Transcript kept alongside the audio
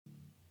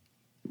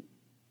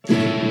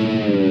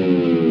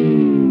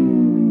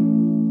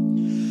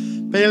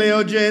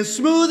Paleo J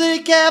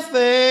Smoothie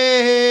Cafe.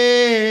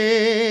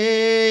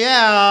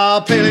 Yeah,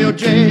 Paleo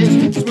J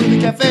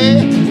Smoothie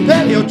Cafe.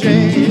 Paleo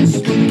J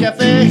Smoothie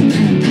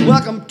Cafe.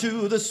 Welcome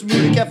to the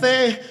Smoothie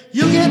Cafe.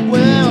 You get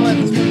well at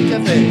the Smoothie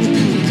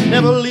Cafe.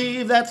 Never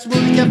leave that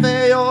Smoothie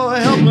Cafe or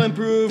help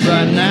improve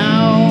right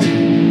now.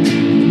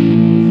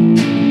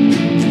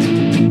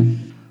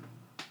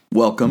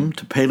 Welcome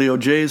to Paleo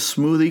J's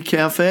Smoothie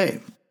Cafe.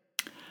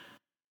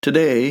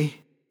 Today,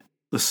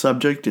 the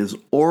subject is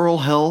oral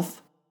health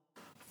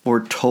or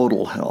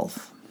total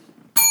health.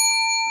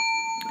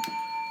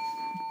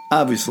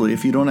 Obviously,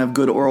 if you don't have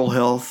good oral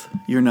health,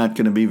 you're not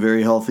going to be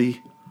very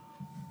healthy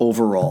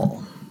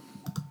overall.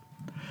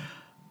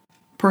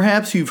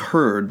 Perhaps you've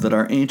heard that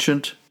our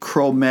ancient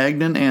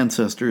Cro-Magnon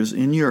ancestors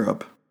in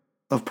Europe,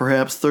 of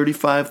perhaps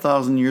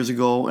 35,000 years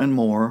ago and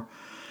more,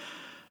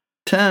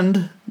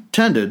 tended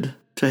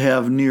to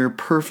have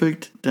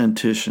near-perfect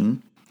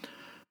dentition,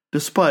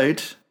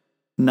 despite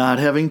not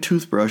having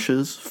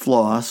toothbrushes,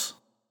 floss,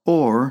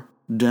 or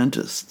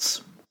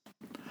dentists.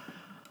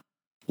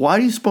 Why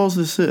do you suppose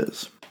this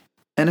is?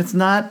 And it's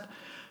not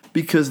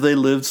because they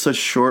lived such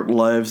short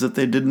lives that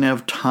they didn't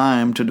have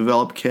time to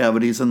develop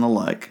cavities and the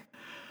like.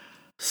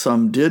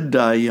 Some did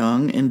die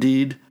young.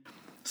 Indeed,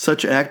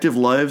 such active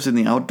lives in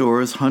the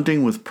outdoors,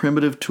 hunting with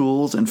primitive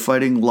tools and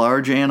fighting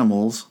large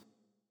animals,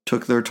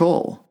 took their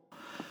toll.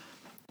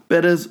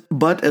 But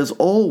as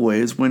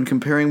always, when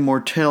comparing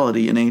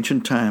mortality in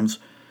ancient times,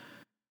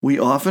 we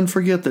often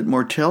forget that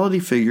mortality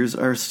figures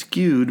are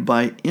skewed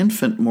by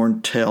infant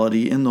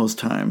mortality in those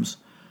times,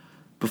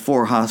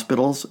 before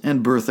hospitals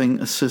and birthing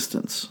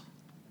assistance.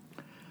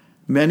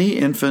 Many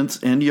infants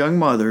and young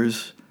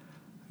mothers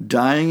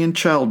dying in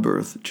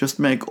childbirth just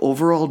make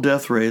overall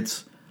death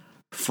rates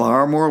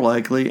far more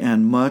likely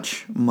and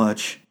much,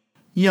 much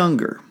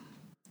younger.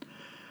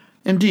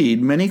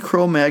 Indeed, many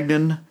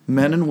Cro-Magnon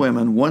men and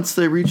women, once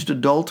they reached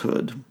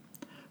adulthood,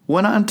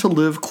 went on to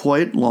live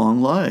quite long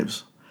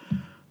lives.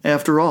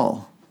 After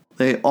all,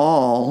 they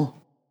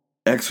all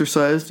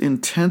exercised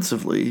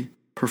intensively,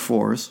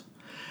 perforce,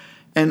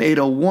 and ate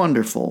a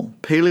wonderful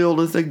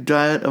Paleolithic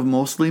diet of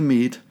mostly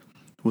meat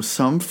with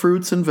some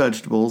fruits and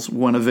vegetables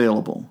when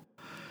available.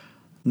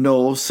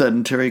 No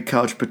sedentary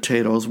couch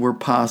potatoes were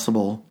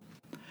possible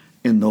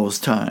in those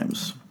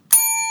times.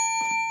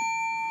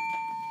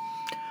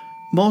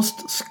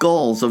 Most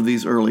skulls of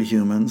these early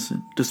humans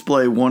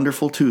display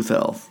wonderful tooth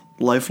health,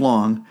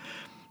 lifelong,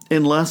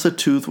 unless a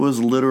tooth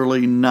was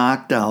literally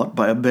knocked out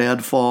by a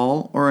bad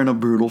fall or in a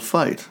brutal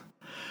fight.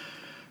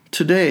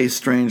 Today,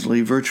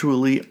 strangely,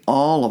 virtually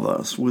all of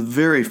us, with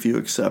very few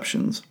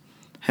exceptions,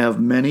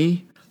 have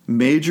many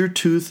major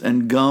tooth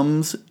and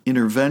gums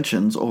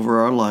interventions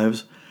over our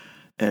lives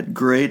at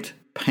great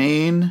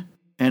pain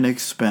and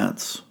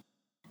expense.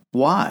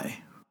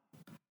 Why?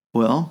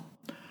 Well,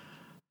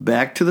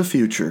 back to the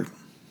future.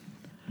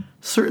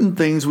 Certain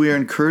things we are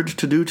encouraged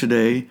to do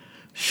today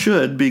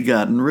should be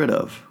gotten rid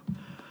of.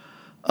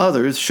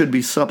 Others should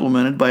be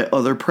supplemented by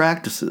other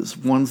practices,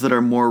 ones that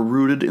are more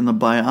rooted in the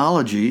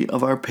biology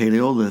of our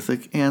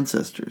Paleolithic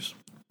ancestors.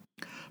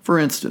 For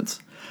instance,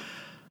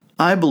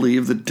 I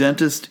believe that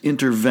dentist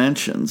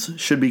interventions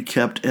should be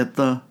kept at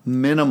the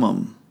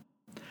minimum.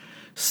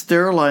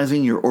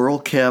 Sterilizing your oral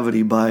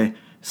cavity by,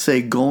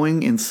 say,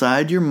 going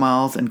inside your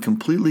mouth and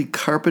completely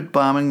carpet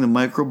bombing the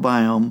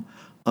microbiome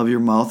of your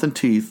mouth and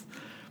teeth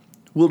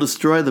will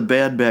destroy the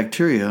bad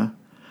bacteria,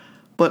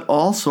 but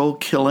also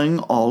killing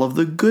all of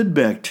the good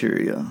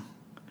bacteria.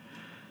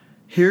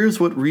 Here's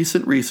what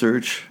recent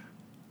research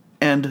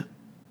and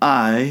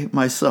I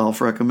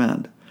myself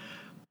recommend.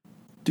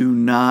 Do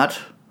not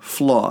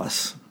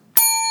floss.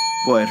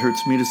 Boy, it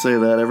hurts me to say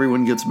that.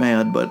 Everyone gets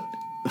mad, but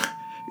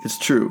it's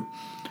true.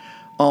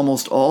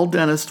 Almost all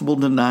dentists will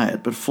deny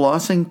it, but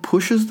flossing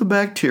pushes the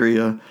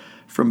bacteria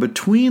from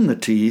between the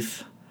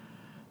teeth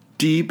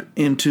deep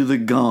into the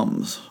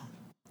gums.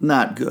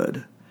 Not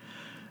good.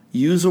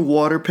 Use a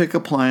water pick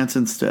appliance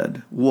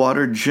instead.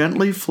 Water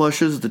gently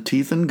flushes the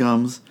teeth and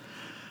gums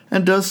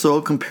and does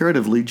so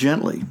comparatively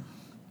gently.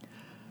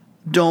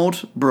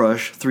 Don't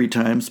brush 3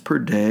 times per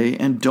day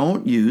and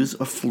don't use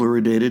a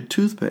fluoridated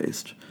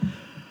toothpaste.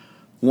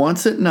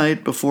 Once at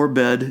night before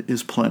bed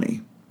is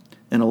plenty.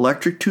 An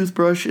electric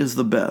toothbrush is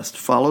the best,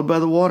 followed by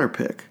the water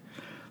pick.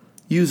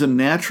 Use a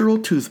natural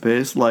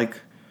toothpaste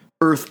like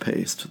Earth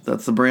Paste.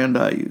 That's the brand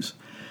I use.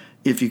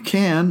 If you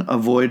can,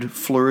 avoid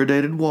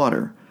fluoridated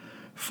water.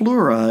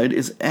 Fluoride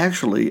is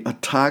actually a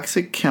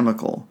toxic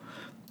chemical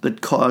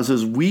that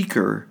causes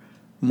weaker,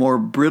 more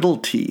brittle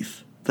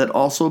teeth that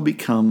also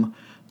become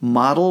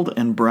mottled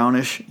and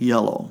brownish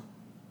yellow.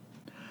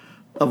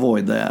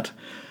 Avoid that.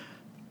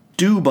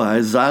 Do buy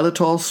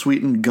xylitol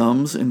sweetened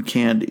gums and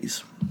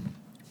candies.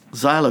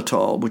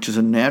 Xylitol, which is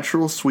a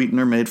natural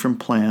sweetener made from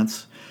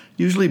plants,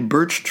 usually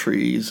birch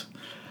trees,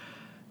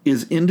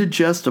 is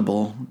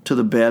indigestible to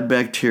the bad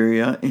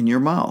bacteria in your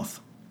mouth.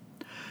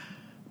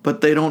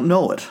 But they don't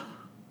know it,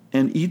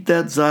 and eat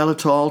that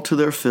xylitol to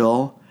their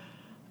fill,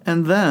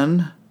 and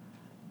then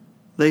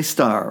they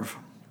starve.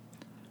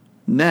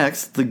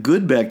 Next, the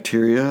good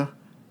bacteria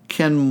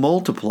can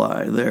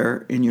multiply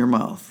there in your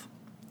mouth.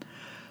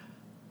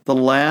 The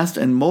last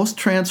and most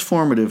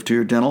transformative to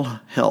your dental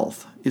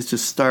health is to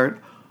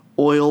start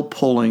oil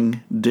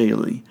pulling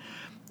daily.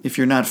 If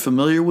you're not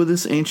familiar with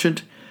this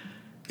ancient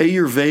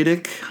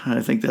Ayurvedic,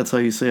 I think that's how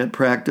you say it,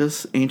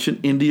 practice, ancient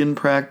Indian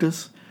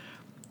practice,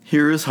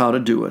 here is how to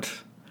do it.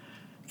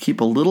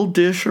 Keep a little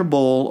dish or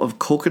bowl of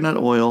coconut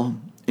oil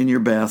in your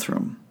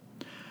bathroom.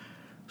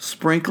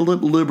 Sprinkle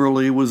it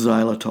liberally with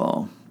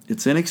xylitol.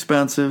 It's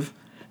inexpensive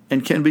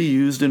and can be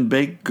used in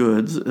baked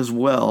goods as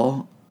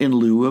well in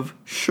lieu of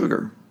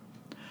sugar.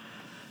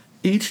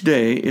 Each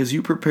day as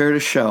you prepare to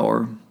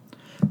shower,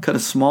 cut a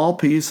small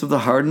piece of the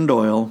hardened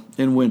oil,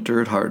 in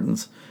winter it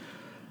hardens,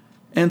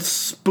 and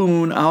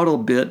spoon out a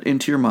bit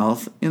into your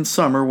mouth in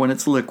summer when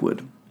it's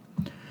liquid.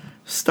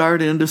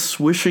 Start into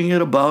swishing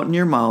it about in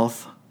your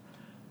mouth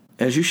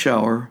as you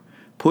shower,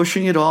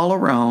 pushing it all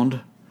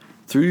around,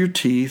 through your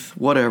teeth,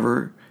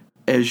 whatever,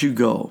 as you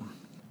go.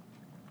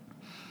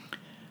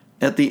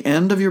 At the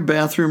end of your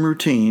bathroom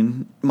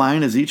routine,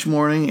 mine is each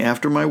morning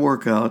after my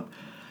workout,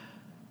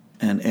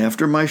 and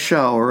after my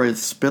shower, I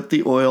spit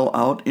the oil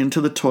out into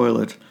the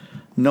toilet,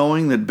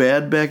 knowing that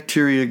bad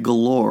bacteria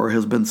galore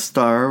has been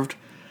starved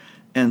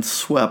and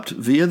swept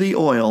via the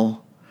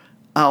oil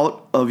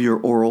out of your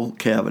oral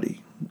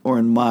cavity, or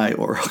in my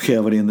oral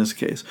cavity in this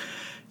case.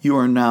 You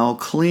are now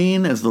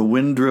clean as the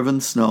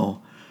wind-driven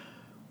snow,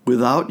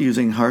 without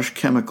using harsh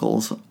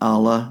chemicals a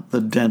la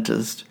the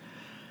dentist,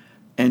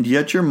 and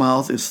yet your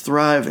mouth is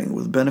thriving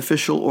with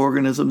beneficial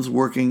organisms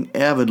working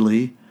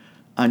avidly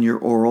on your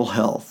oral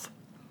health.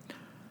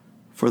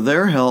 For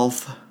their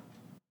health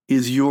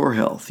is your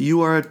health.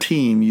 You are a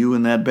team, you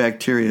and that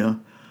bacteria,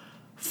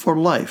 for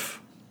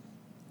life.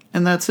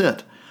 And that's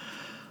it.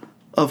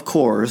 Of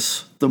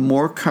course, the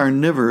more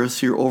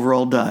carnivorous your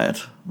overall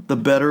diet, the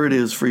better it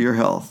is for your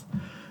health,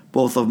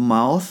 both of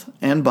mouth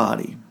and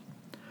body.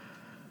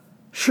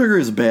 Sugar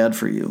is bad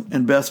for you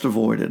and best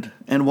avoided.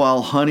 And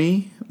while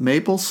honey,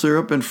 maple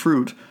syrup, and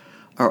fruit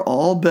are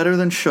all better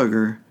than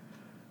sugar,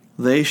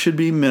 they should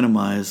be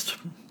minimized.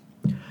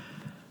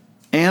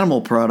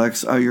 Animal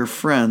products are your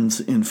friends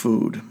in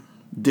food.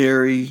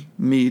 Dairy,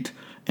 meat,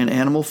 and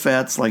animal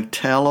fats like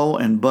tallow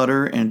and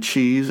butter and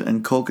cheese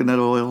and coconut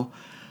oil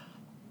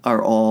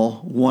are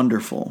all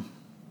wonderful.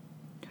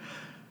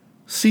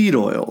 Seed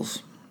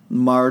oils,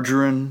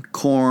 margarine,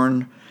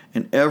 corn,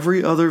 and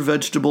every other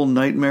vegetable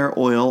nightmare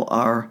oil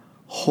are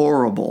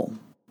horrible.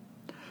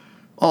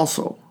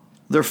 Also,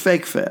 they're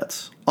fake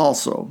fats.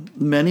 Also,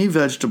 many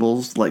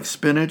vegetables like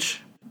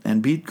spinach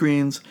and beet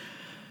greens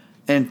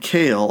and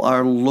kale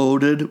are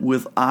loaded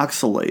with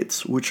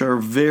oxalates, which are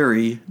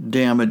very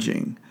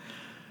damaging.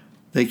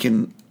 They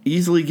can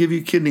easily give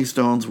you kidney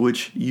stones,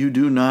 which you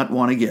do not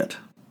want to get.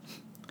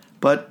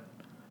 But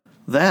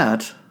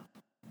that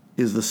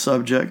is the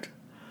subject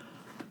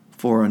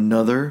for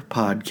another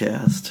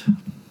podcast.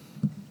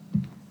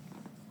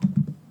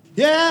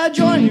 Yeah,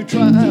 join your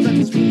tribe at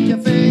the Smoothie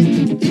Cafe.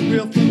 Eat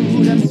real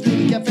food at the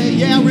Smoothie Cafe.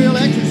 Yeah, real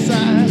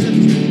exercise at the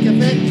Smoothie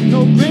Cafe.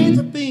 No grains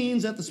or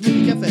beans at the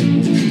Smoothie Cafe.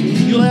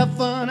 You'll have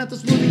fun at the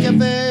Smoothie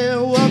Cafe.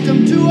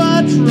 Welcome to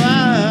our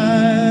tribe.